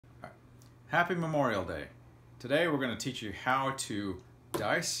Happy Memorial Day. Today we're going to teach you how to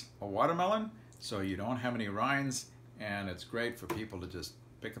dice a watermelon so you don't have any rinds, and it's great for people to just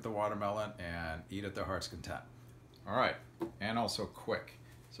pick at the watermelon and eat at their heart's content. All right, and also quick.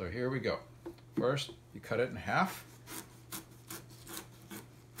 So here we go. First, you cut it in half.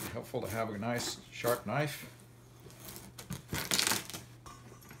 It's helpful to have a nice sharp knife.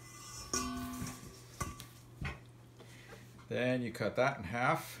 Then you cut that in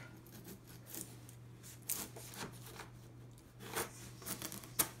half.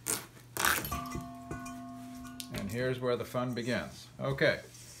 And here's where the fun begins. Okay,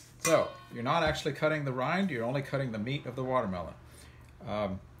 so you're not actually cutting the rind, you're only cutting the meat of the watermelon.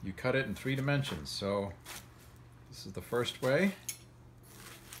 You cut it in 3 dimensions. So this is the first way.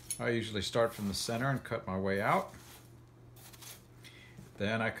 I usually start from the center and cut my way out.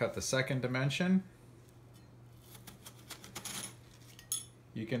 Then I cut the second dimension.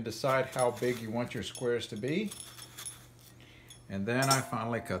 You can decide how big you want your squares to be. And then I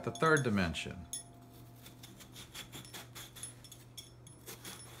finally cut the third dimension.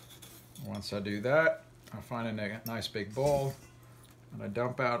 Once I do that, I find a nice big bowl and I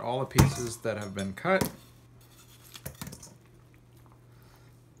dump out all the pieces that have been cut.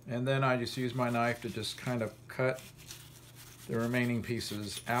 And then I just use my knife to just kind of cut the remaining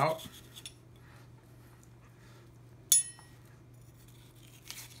pieces out.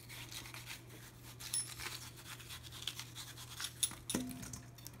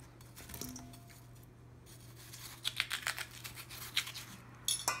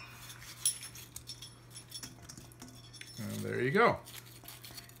 And there you go.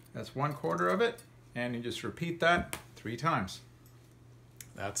 That's 1/4 of it, and you just repeat that 3 times.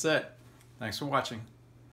 That's it. Thanks for watching.